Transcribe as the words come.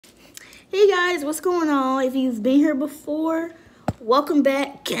Hey guys, what's going on? If you've been here before, welcome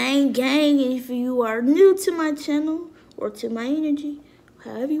back, gang. And if you are new to my channel or to my energy,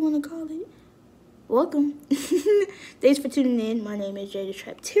 however you want to call it, welcome. Thanks for tuning in. My name is Jay the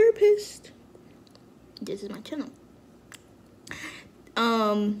Trap Therapist. This is my channel.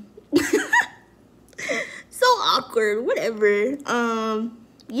 So awkward, whatever.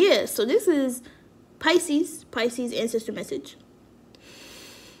 Yeah, so this is Pisces ancestor message.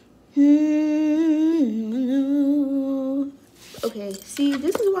 Okay, see,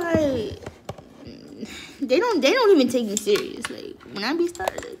 this is why they don't even take me serious. Like when I be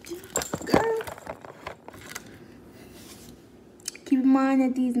started, girl. Keep in mind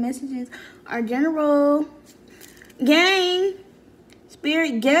that these messages are general. Gang,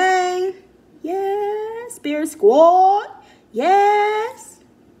 spirit gang, yeah, spirit squad, yes.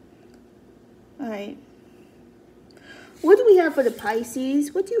 All right. What do we have for the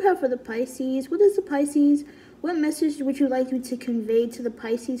Pisces? What do you have for the Pisces? What is the Pisces? What message would you like me to convey to the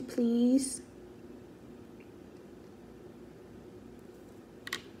Pisces, please?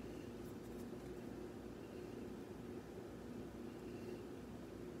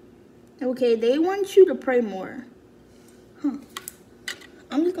 Okay, they want you to pray more. Huh.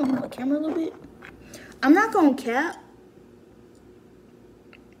 I'm just gonna move my camera a little bit. I'm not gonna cap.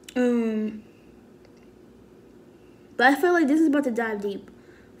 But I feel like this is about to dive deep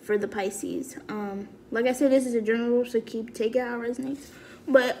for the Pisces. Like I said, this is a general, so take it how it resonates.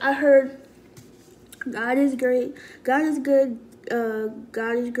 But I heard God is great. God is good.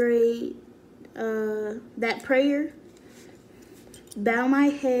 God is great. That prayer. Bow my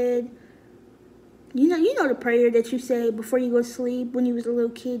head. You know the prayer that you say before you go to sleep when you was a little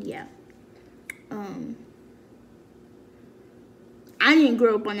kid. Yeah. I didn't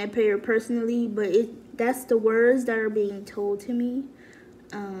grow up on that prayer personally, but that's the words that are being told to me.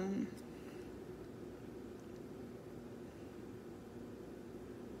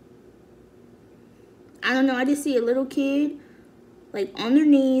 I don't know. I just see a little kid, like, on their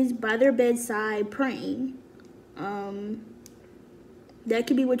knees by their bedside praying. That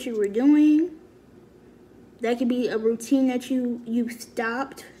could be what you were doing. That could be a routine that you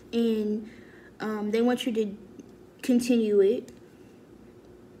stopped, and they want you to continue it.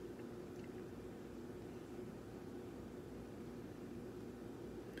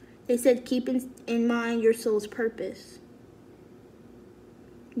 They said keep in mind your soul's purpose,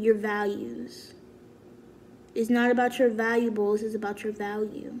 your values. It's not about your valuables, it's about your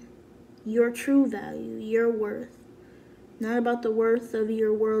value. Your true value, your worth. Not about the worth of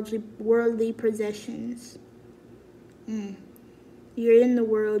your worldly possessions. You're in the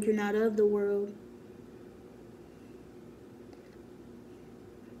world, you're not of the world.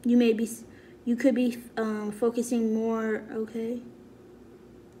 You could be focusing more, okay?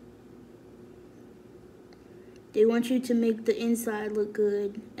 They want you to make the inside look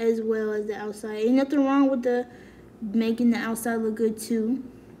good as well as the outside. Ain't nothing wrong with making the outside look good too.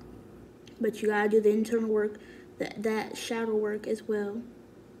 But you gotta do the internal work, that shadow work as well.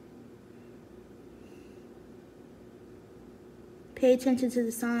 Pay attention to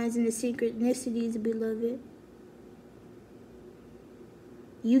the signs and the synchronicities, beloved.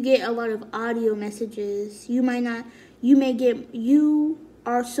 You get a lot of audio messages. You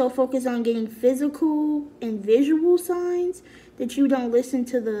are so focused on getting physical and visual signs that you don't listen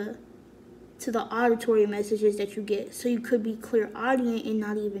to the auditory messages that you get. So you could be clairaudient and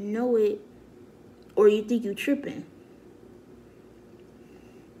not even know it, or you think you're tripping.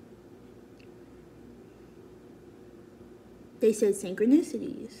 They said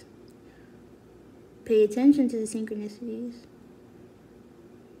synchronicities. Pay attention to the synchronicities.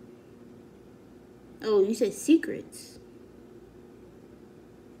 Oh, you said secrets.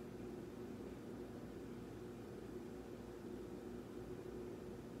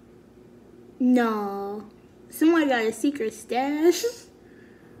 No. Somebody got a secret stash.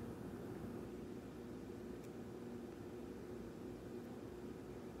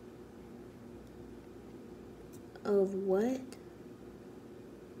 Of what?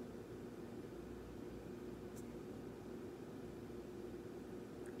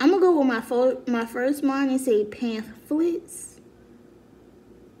 I'm gonna go with my first mind and say pamphlets.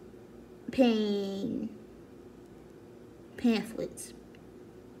 Pamphlets.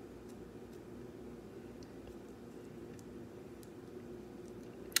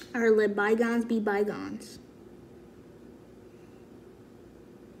 Or let bygones be bygones.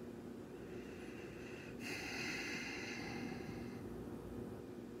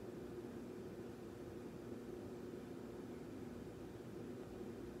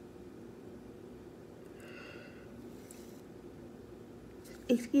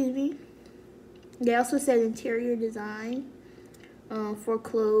 Excuse me. They also said interior design,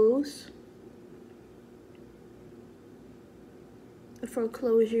 foreclose,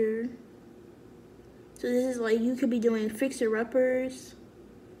 foreclosure. So this is like you could be doing fixer-uppers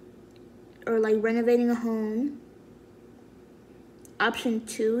or like renovating a home. Option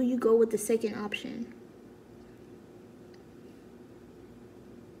 2, you go with the second option.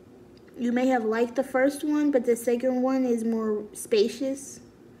 You may have liked the first one, but the second one is more spacious.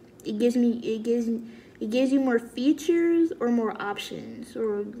 It gives you more features or more options,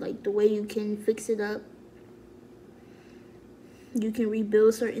 or like the way you can fix it up. You can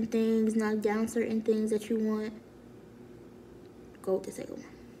rebuild certain things, knock down certain things that you want. Go with the second one.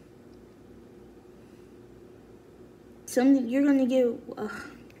 Something you're gonna get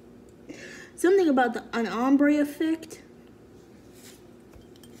something about an ombre effect.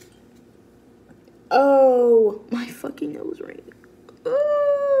 Oh, my fucking nose ring.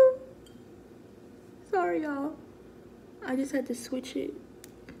 Oh, sorry, y'all. I just had to switch it.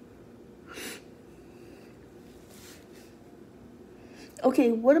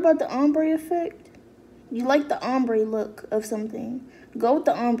 Okay, what about the ombre effect? You like the ombre look of something. Go with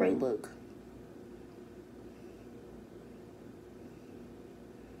the ombre look.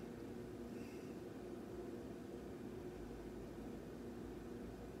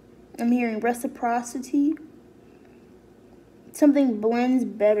 I'm hearing reciprocity. Something blends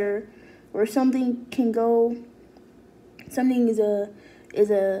better, or something can go. Something is a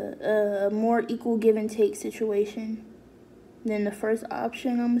more equal give and take situation than the first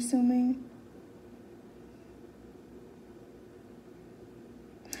option, I'm assuming.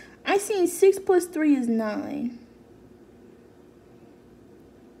 I seen 6 + 3 is 9.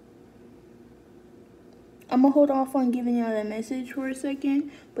 I'm gonna hold off on giving y'all that message for a second,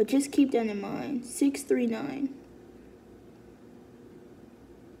 but just keep that in mind. 6, 3, 9.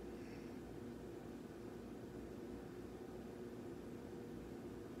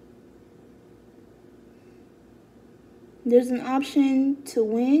 There's an option to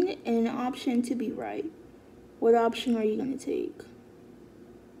win and an option to be right. What option are you gonna take?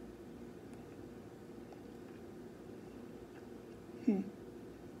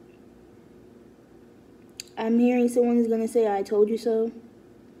 I'm hearing someone is gonna say, I told you so.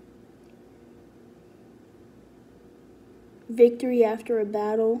 Victory after a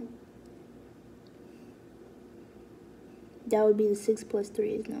battle. That would be the 6 + 3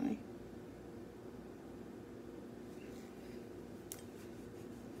 is 9.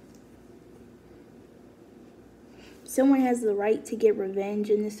 Someone has the right to get revenge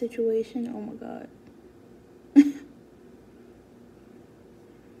in this situation. Oh my God.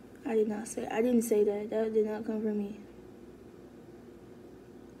 I didn't say that. That did not come from me.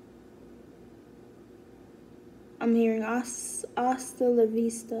 I'm hearing hasta la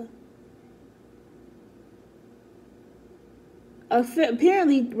vista.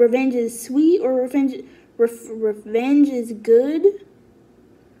 Apparently, revenge is sweet, or revenge is good.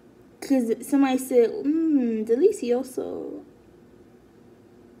 Because somebody said, delicioso.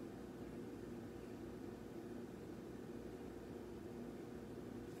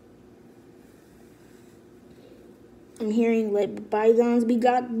 I'm hearing let bygones be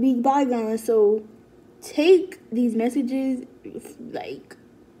bygones. So take these messages like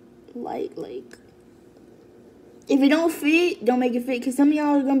if it don't fit, don't make it fit. Because some of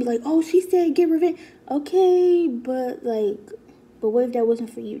y'all are gonna be like, oh, she said get revenge. Okay, but what if that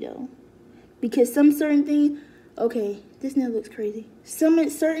wasn't for you though? Because some certain things, okay, this now looks crazy. Some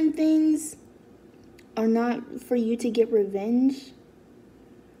certain things are not for you to get revenge.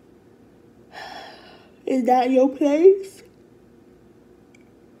 Is that your place?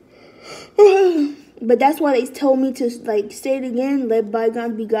 But that's why they told me to say it again. Let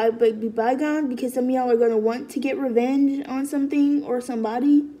bygones be bygones, because some of y'all are gonna want to get revenge on something or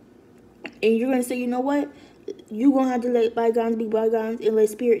somebody, and you're gonna say, you know what? You're gonna have to let bygones be bygones and let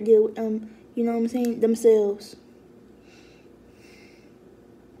spirit deal with you know what I'm saying, themselves.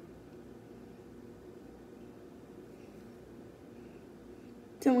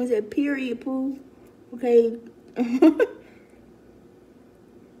 Someone said period, poo. Okay.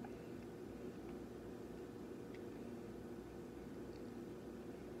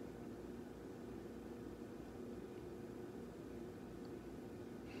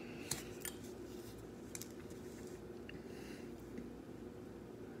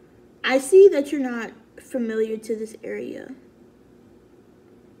 I see that you're not familiar to this area.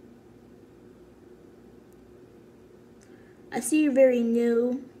 I see you're very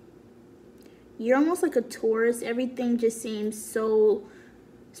new. You're almost like a tourist. Everything just seems so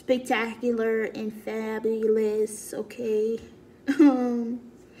spectacular and fabulous, okay?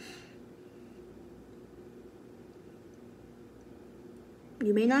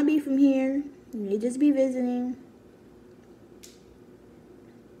 You may not be from here. You may just be visiting.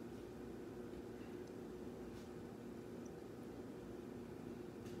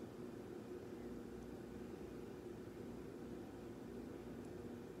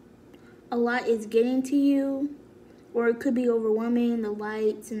 A lot is getting to you, or it could be overwhelming, the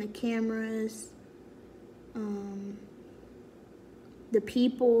lights and the cameras, the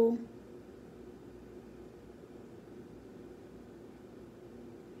people.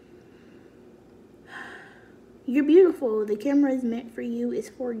 You're beautiful. The camera is meant for you. It's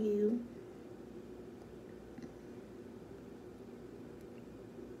for you.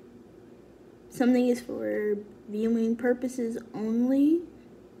 Something is for viewing purposes only.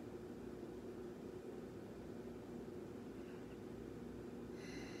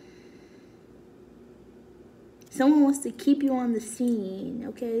 Someone wants to keep you on the scene,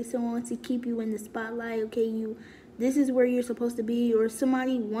 okay? Someone wants to keep you in the spotlight, okay? This is where you're supposed to be, or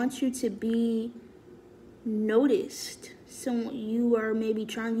somebody wants you to be noticed. So you are maybe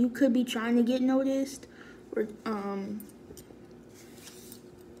you could be trying to get noticed, or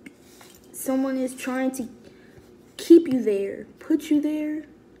someone is trying to keep you there, put you there.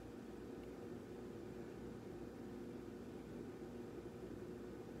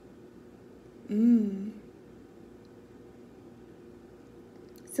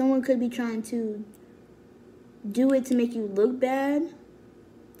 Someone could be trying to do it to make you look bad.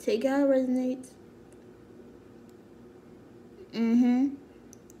 Take it how it resonates.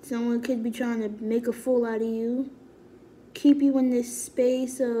 Someone could be trying to make a fool out of you. Keep you in this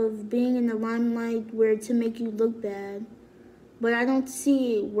space of being in the limelight where to make you look bad. But I don't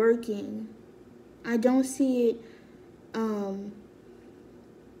see it working. I don't see it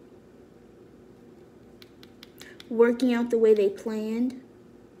working out the way they planned.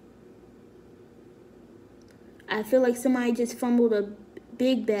 I feel like somebody just fumbled a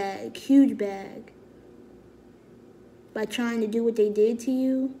big bag, huge bag, by trying to do what they did to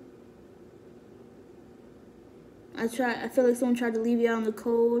you. I feel like someone tried to leave you out in the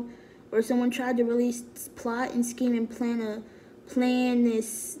cold, or someone tried to really plot and scheme and plan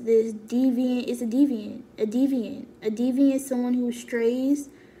this deviant. It's a deviant. A deviant is someone who strays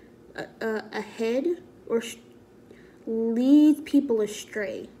ahead or leads people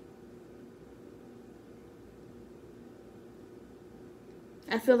astray.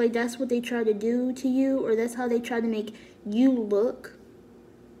 I feel like that's what they try to do to you, or that's how they try to make you look.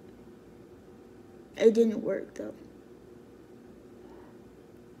 It didn't work, though.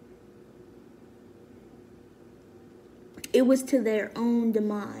 It was to their own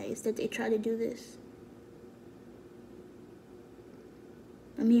demise that they tried to do this.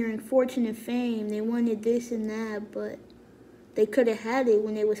 I'm hearing fortune and fame. They wanted this and that, but they could have had it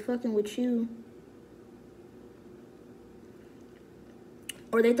when they was fucking with you.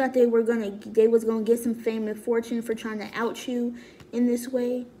 Or they thought they was gonna get some fame and fortune for trying to out you in this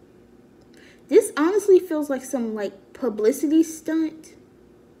way. This honestly feels like some publicity stunt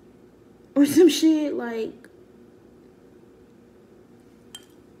or some shit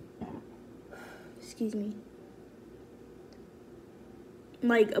excuse me.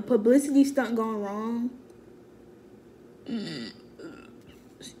 Like a publicity stunt gone wrong. Excuse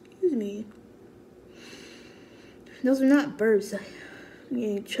me. Those are not burps. I'm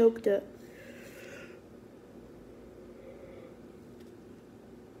getting choked up.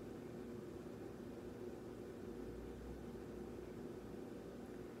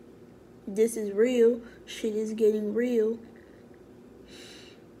 This is real. Shit is getting real.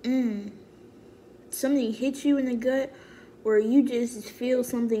 Something hits you in the gut, or you just feel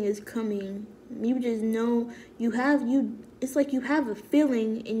something is coming. You just know it's like you have a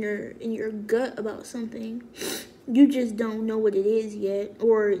feeling in your gut about something. You just don't know what it is yet,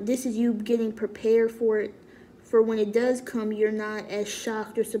 or this is you getting prepared for it. For when it does come, you're not as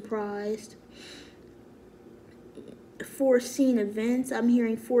shocked or surprised. Foreseen events. I'm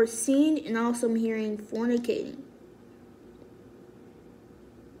hearing foreseen, and also I'm hearing fornicating.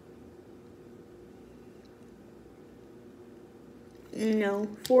 No,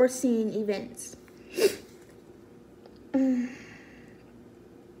 foreseen events.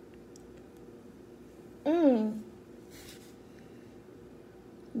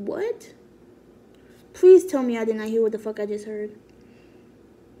 What? Please tell me I did not hear what the fuck I just heard.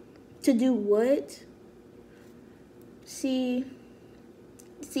 To do what? See,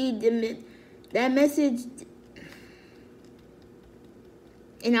 that message,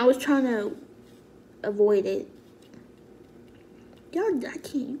 and I was trying to avoid it. Y'all,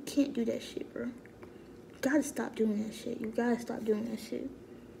 you can't do that shit, bro. You gotta stop doing that shit. You gotta stop doing that shit.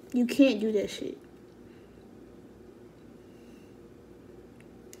 You can't do that shit.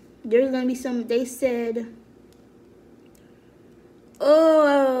 There's gonna be some. They said,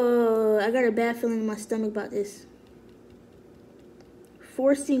 oh, I got a bad feeling in my stomach about this.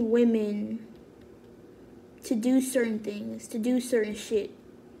 Forcing women to do certain things, to do certain shit,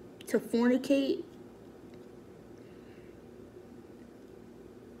 to fornicate.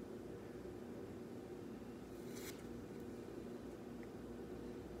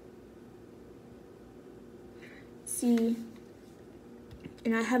 See,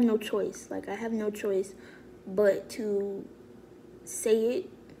 and I have no choice. Like, I have no choice but to say it.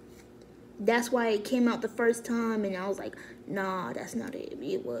 That's why it came out the first time, and I was like, nah, that's not it.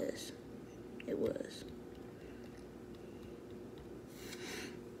 It was. It was.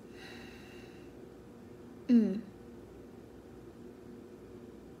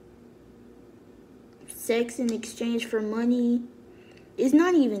 Sex in exchange for money. It's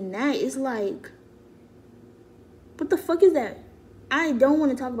not even that. It's like, what the fuck is that? I don't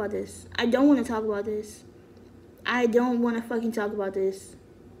want to talk about this. I don't want to talk about this. I don't want to fucking talk about this.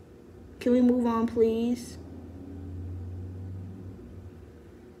 Can we move on, please?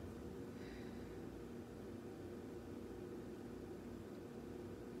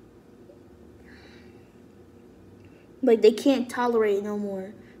 Like, they can't tolerate it no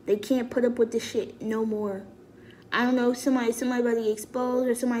more. They can't put up with this shit no more. I don't know, somebody's about to get exposed,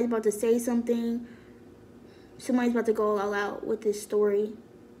 or somebody's about to say something. Somebody's about to go all out with this story.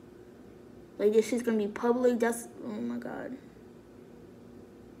 Like, this shit's gonna be public. That's, oh my God.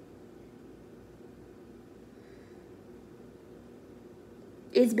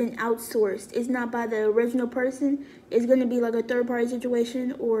 It's been outsourced. It's not by the original person. It's gonna be like a third-party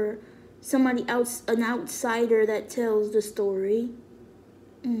situation, or somebody else, an outsider that tells the story.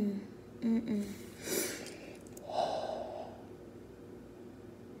 I'm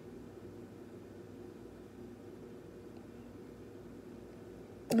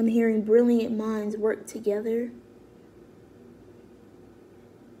hearing brilliant minds work together.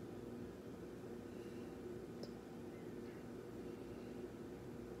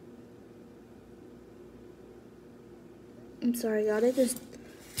 I'm sorry, y'all. That just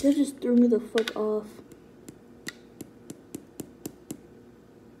threw me the fuck off.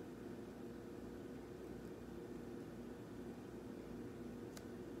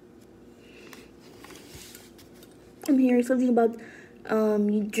 I'm hearing something about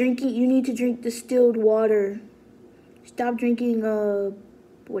you need to drink distilled water. Stop drinking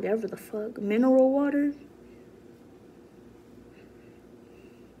whatever the fuck, mineral water,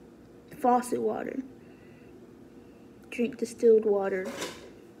 faucet water. Drink distilled water.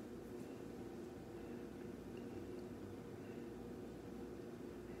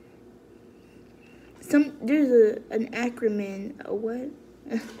 There's an acronym. A what?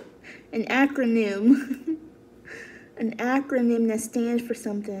 An acronym. An acronym that stands for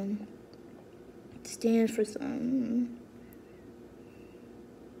something. It stands for something.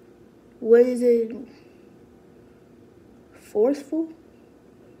 What is it? Forceful?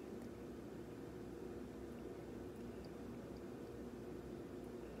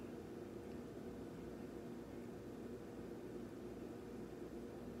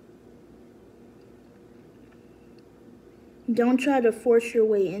 Don't try to force your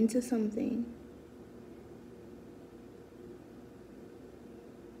way into something,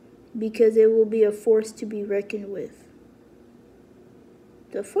 because it will be a force to be reckoned with.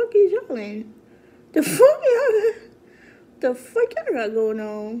 The fuck is y'all in? The fuck y'all got going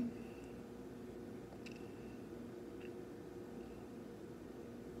on?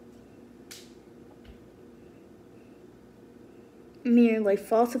 I mean, like,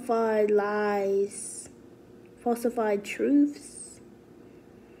 falsified lies, falsified truths,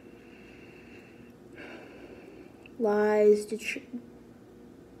 lies,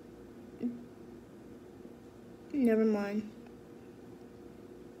 never mind.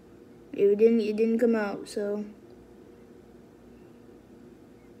 It didn't come out, so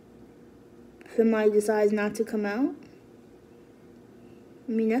somebody decides not to come out.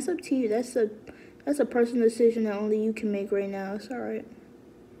 I mean, that's up to you. That's a personal decision that only you can make right now. It's alright.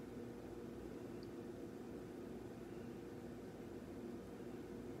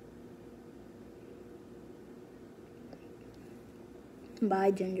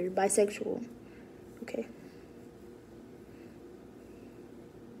 Bisexual. Okay.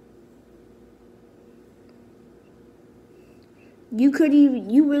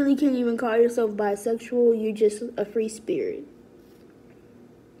 You really can't even call yourself bisexual. You're just a free spirit.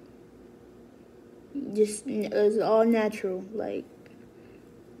 Just, it's all natural. Like,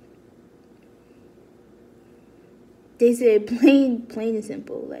 they said plain and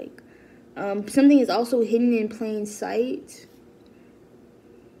simple. Like, something is also hidden in plain sight.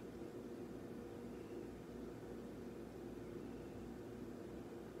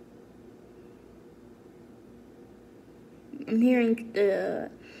 I'm hearing a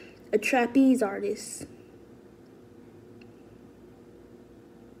trapeze artist.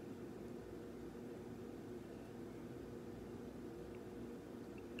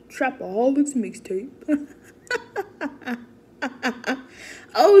 Trapaholics mixtape.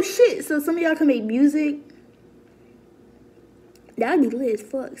 Oh shit! So some of y'all can make music. That'd be lit as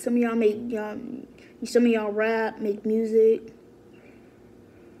fuck. Some of y'all rap, make music.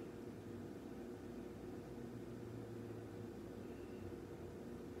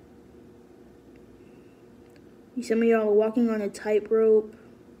 Some of y'all are walking on a tightrope.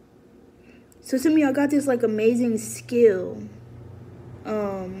 So some of y'all got this like amazing skill.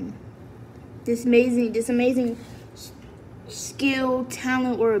 This amazing skill,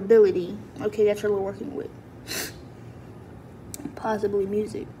 talent, or ability. Okay, that's what we're working with. Possibly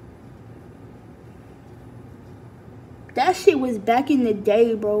music. That shit was back in the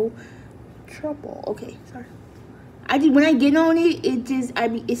day, bro. Trouble. Okay, sorry. When I get on it,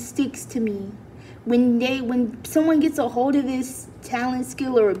 it sticks to me. When someone gets a hold of this talent,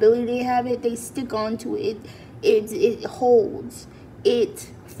 skill, or ability they have they stick onto it. It holds.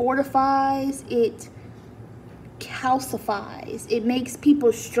 It fortifies. It calcifies. It makes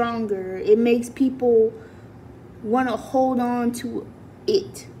people stronger. It makes people want to hold on to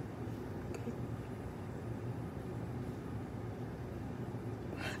it.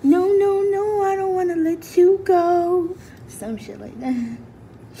 No, I don't want to let you go. Some shit like that.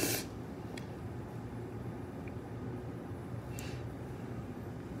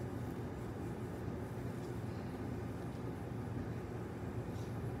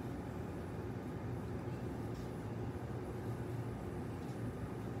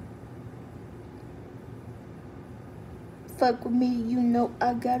 Fuck with me, you know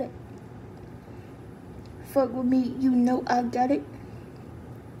I got it. Fuck with me, you know I got it.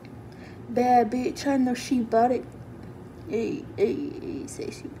 Bad bitch, I know she bought it. Hey,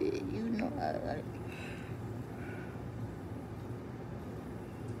 sexy bitch, you know I got it.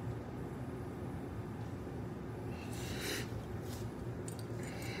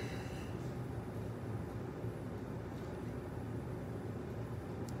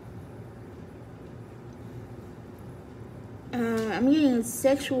 I'm getting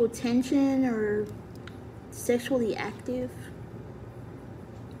sexual tension or sexually active.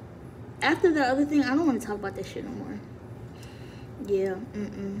 After the other thing, I don't want to talk about that shit no more. Yeah,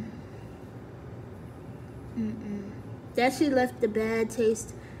 That shit left the bad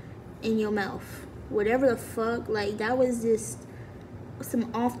taste in your mouth. Whatever the fuck, like, that was just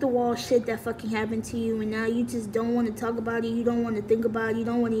some off-the-wall shit that fucking happened to you, and now you just don't want to talk about it, you don't want to think about it, you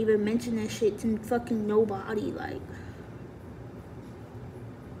don't want to even mention that shit to fucking nobody, like,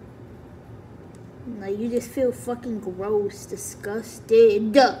 you just feel fucking gross,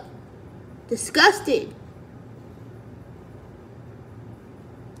 disgusted. Disgusted.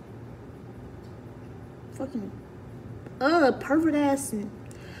 Fucking, pervert ass.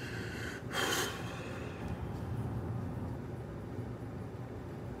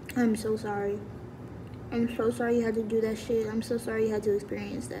 I'm so sorry. I'm so sorry you had to do that shit. I'm so sorry you had to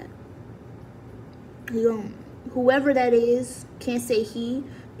experience that. Whoever that is, can't say he,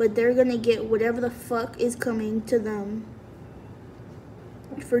 but they're gonna get whatever the fuck is coming to them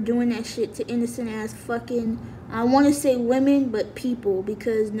for doing that shit to innocent ass fucking, I want to say women, but people,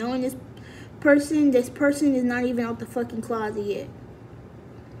 because knowing this person is not even out the fucking closet yet.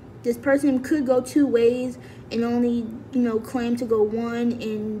 This person could go two ways and only, claim to go one,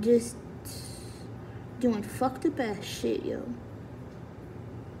 and just doing fucked up ass shit, yo.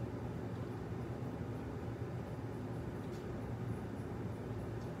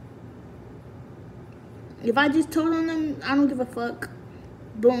 If I just told on them, I don't give a fuck.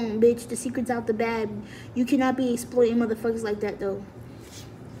 Boom, bitch, the secret's out the bag. You cannot be exploiting motherfuckers like that, though.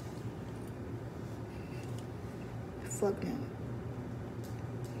 Fuck no.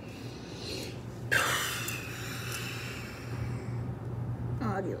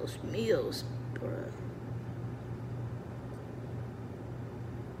 Adios míos, bruh.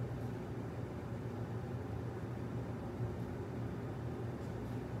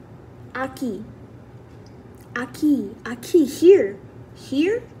 Aki, here.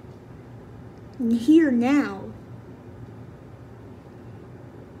 Here now.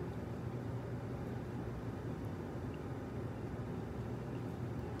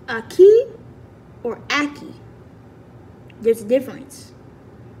 Aki or Aki? There's a difference.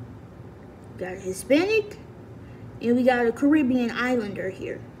 We got a Hispanic and we got a Caribbean Islander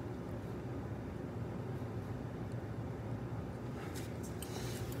here.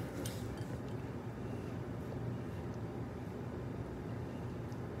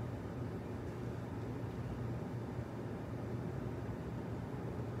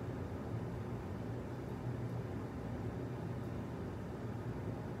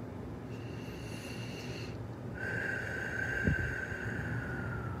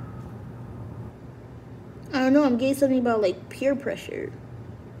 don't know. I'm getting something about like peer pressure.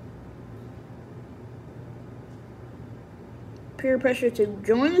 Peer pressure to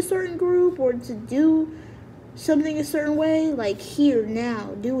join a certain group or to do something a certain way. Like here,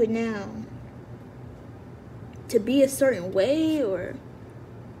 now, do it now. To be a certain way or...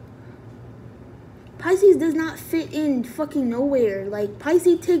 Pisces does not fit in fucking nowhere. Like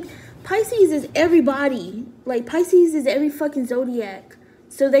Pisces is everybody. Like Pisces is every fucking zodiac.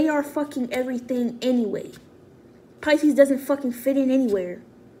 So they are fucking everything anyway. Pisces doesn't fucking fit in anywhere.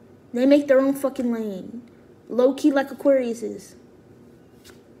 They make their own fucking lane. Low key like Aquarius is.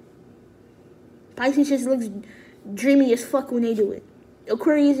 Pisces just looks dreamy as fuck when they do it.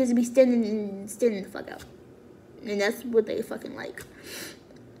 Aquarius just be standing the fuck out. And that's what they fucking like.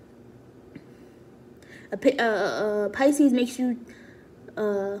 Pisces makes you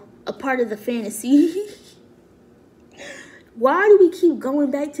a part of the fantasy. Why do we keep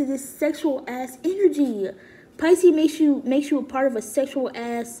going back to this sexual ass energy? Pisces makes you a part of a sexual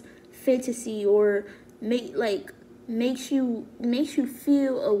ass fantasy, or makes you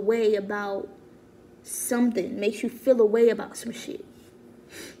feel a way about something. Makes you feel a way about some shit.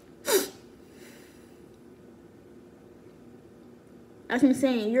 That's what I'm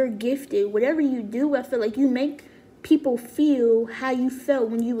saying. You're gifted. Whatever you do, I feel like you make people feel how you felt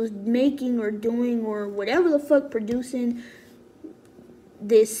when you was making or doing or whatever the fuck producing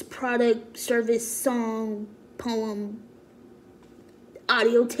this product, service, song, poem,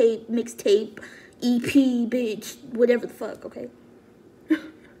 audio tape, mixtape, EP, bitch, whatever the fuck, okay?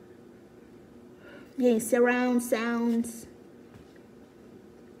 Getting surround sounds.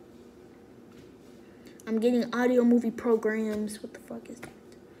 I'm getting audio movie programs. What the fuck is that?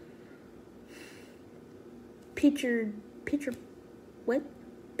 Picture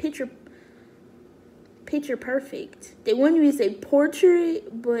perfect. They want me to say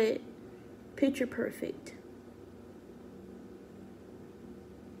portrait, but picture perfect.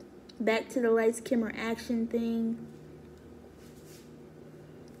 Back to the lights, camera, action thing.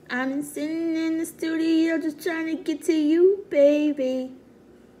 I'm sitting in the studio just trying to get to you, baby.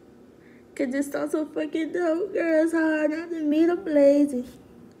 Cause it's all so fucking dope, girl. It's hard not to meet up lazy.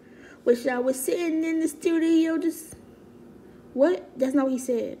 Wish I was sitting in the studio just... What? That's not what he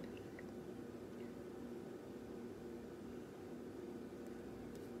said.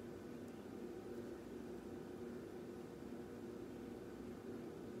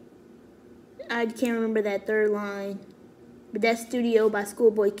 I can't remember that third line. But that's Studio by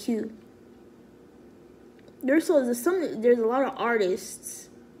Schoolboy Q. There's a lot of artists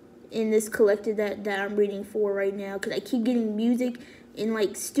in this collective that I'm reading for right now, because I keep getting music in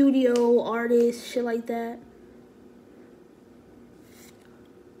like studio artists, shit like that.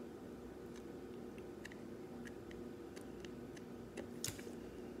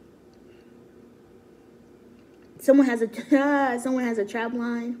 Someone has a trap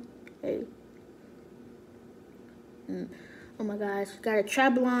line. Hey. Oh my gosh, got a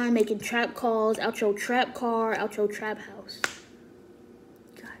trap line, making trap calls, out your trap car, out your trap house.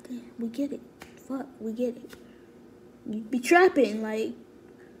 God damn, we get it. Fuck, we get it. You be trapping, like,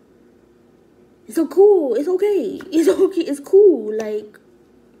 it's so cool, it's okay. It's okay, it's cool, like,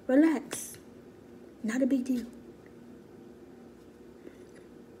 relax. Not a big deal.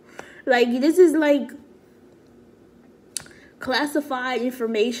 Like, this is like classified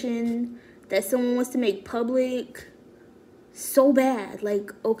information that someone wants to make public so bad.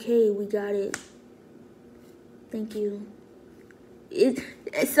 Like, okay, we got it. Thank you.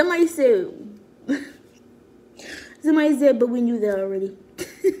 Somebody said, but we knew that already.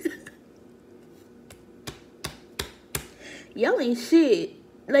 Y'all ain't shit.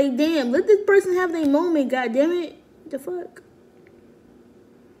 Like, damn, let this person have their moment, god damn it. The fuck?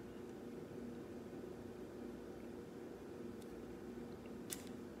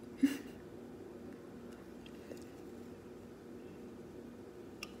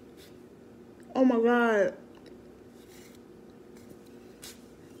 Oh my god.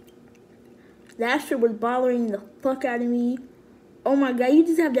 That shit was bothering the fuck out of me. Oh my god, you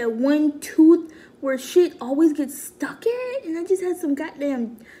just have that one tooth where shit always gets stuck in it. And I just had some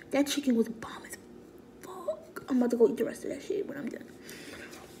goddamn... That chicken was bomb as fuck. I'm about to go eat the rest of that shit when I'm done.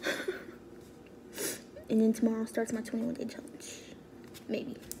 And then tomorrow starts my 21-day challenge.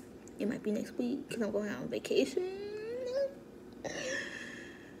 Maybe. It might be next week because I'm going out on vacation.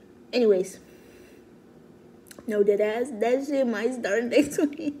 Anyways. No, deadass. That shit might start next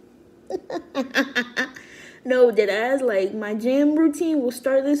week. No, deadass. Like, my gym routine will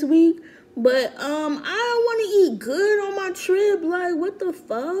start this week. But, I don't want to eat good on my trip. Like, what the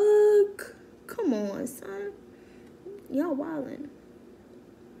fuck? Come on, son. Y'all wildin'.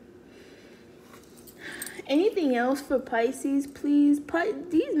 Anything else for Pisces, please?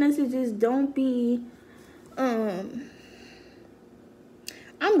 These messages don't be, I'm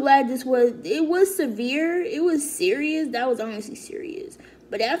glad it was severe. It was serious. That was honestly serious.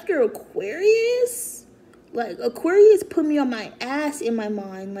 But after Aquarius, like, Aquarius put me on my ass in my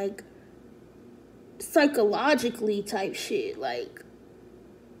mind, like, psychologically type shit. Like,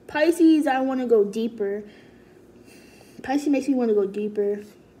 Pisces, I want to go deeper. Pisces makes me want to go deeper.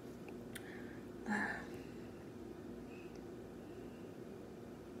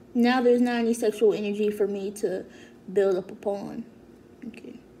 Now there's not any sexual energy for me to build up upon.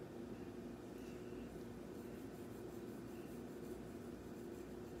 Okay.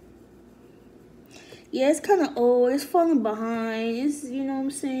 Yeah, it's kind of old. It's falling behind. It's, you know what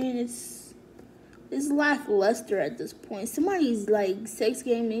I'm saying? It's lackluster at this point. Somebody's, like, sex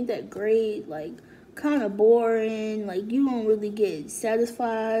game ain't that great. Like, kind of boring. Like, you don't really get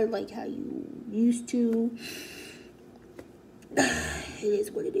satisfied like how you used to. It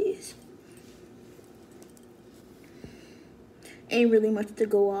is what it is. Ain't really much to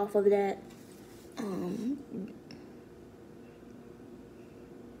go off of that.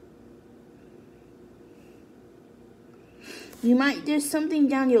 There's something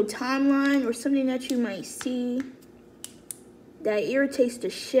down your timeline or something that you might see that irritates the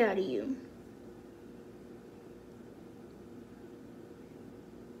shit out of you.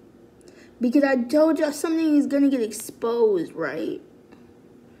 Because I told y'all something is gonna get exposed, right?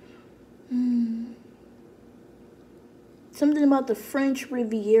 Something about the French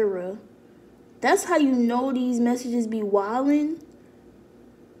Riviera. That's how you know these messages be wildin'.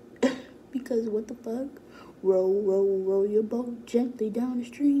 Because what the fuck? Roll, roll, roll your boat gently down the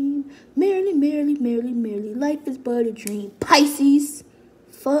stream. Merrily, merrily, merrily, merrily, life is but a dream. Pisces.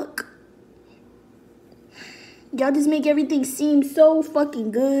 Fuck. Y'all just make everything seem so fucking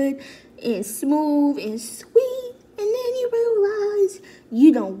good and smooth and sweet. And then you realize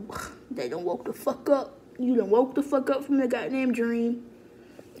they don't woke the fuck up. You done woke the fuck up from the goddamn dream.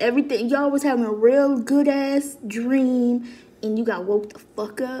 Everything, y'all was having a real good ass dream and you got woke the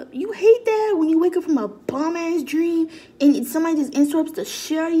fuck up. You hate that when you wake up from a bum ass dream and somebody just interrupts the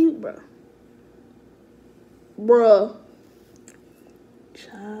shit out of you, bruh.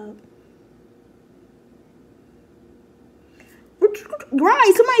 Child.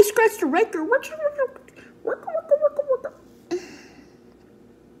 Right, somebody scratched the record.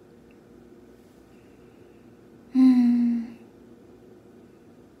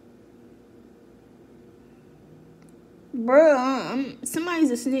 Bro,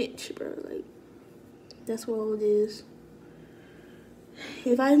 somebody's a snitch, bro. Like, that's what all it is.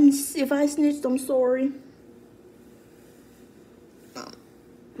 If I snitched, I'm sorry.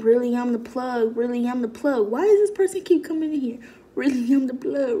 Really, I'm the plug. Really, I'm the plug. Why does this person keep coming in here? Really, I'm the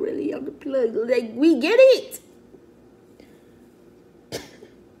plug. Really, I'm the plug. Like, we get it.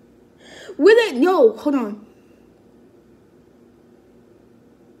 With it, yo, hold on.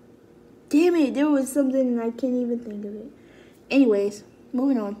 Damn it, there was something and I can't even think of it. Anyways,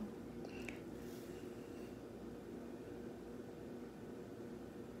 moving on.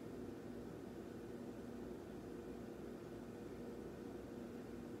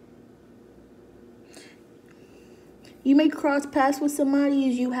 You may cross paths with somebody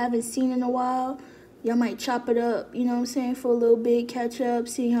you haven't seen in a while. Y'all might chop it up, you know what I'm saying, for a little bit, catch up,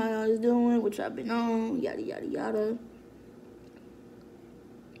 see how y'all is doing, what y'all been on, yada, yada, yada.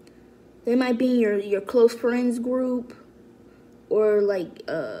 They might be in your close friends group, or like,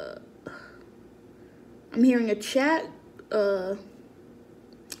 I'm hearing a chat, a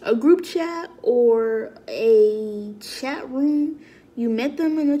group chat, or a chat room. You met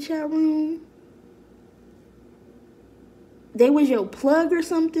them in a chat room. They was your plug or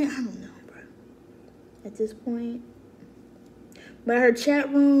something. I don't know, bro. At this point. But her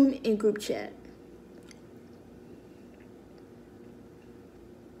chat room and group chat.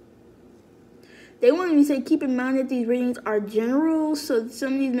 They wanted me to say, keep in mind that these readings are general, so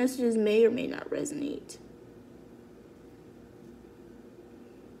some of these messages may or may not resonate.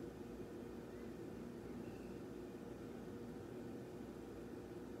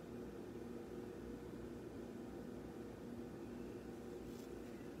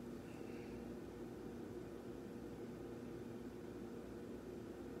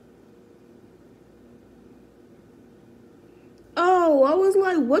 Oh, I was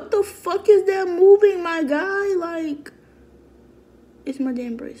like, what the fuck is that moving, my guy? Like, it's my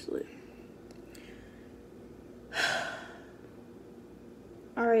damn bracelet.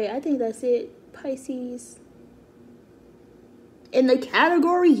 Alright, I think that's it. Pisces. And the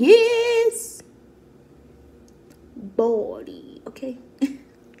category is body, okay?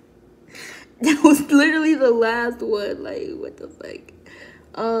 That was literally the last one. Like, what the fuck?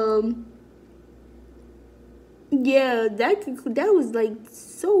 Yeah, that was like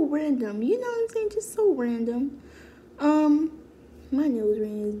so random. You know what I'm saying? Just so random. My nose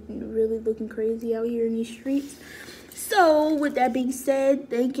ring is really looking crazy out here in these streets. So, with that being said,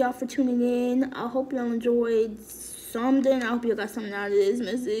 thank y'all for tuning in. I hope y'all enjoyed something. I hope you got something out of this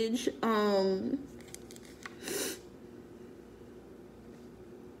message.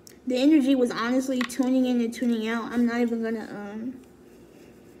 The energy was honestly tuning in and tuning out. I'm not even gonna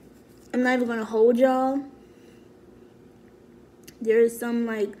hold y'all. There is some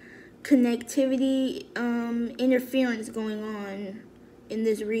like connectivity interference going on in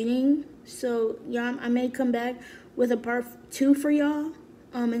this reading. So y'all, I may come back with a part 2 for y'all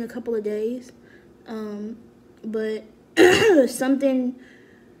in a couple of days. But something,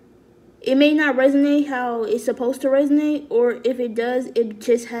 it may not resonate how it's supposed to resonate, or if it does, it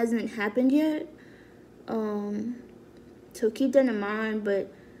just hasn't happened yet. So keep that in mind.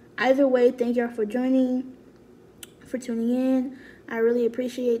 But either way, thank y'all for tuning in. I really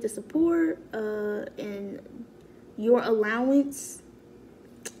appreciate the support and your allowance.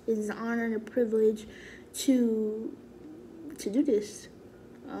 It is an honor and a privilege to do this.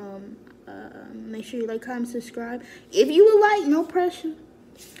 Make sure you like, comment, subscribe. If you would like, no pressure.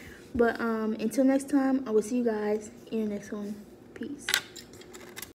 But until next time, I will see you guys in the next one. Peace.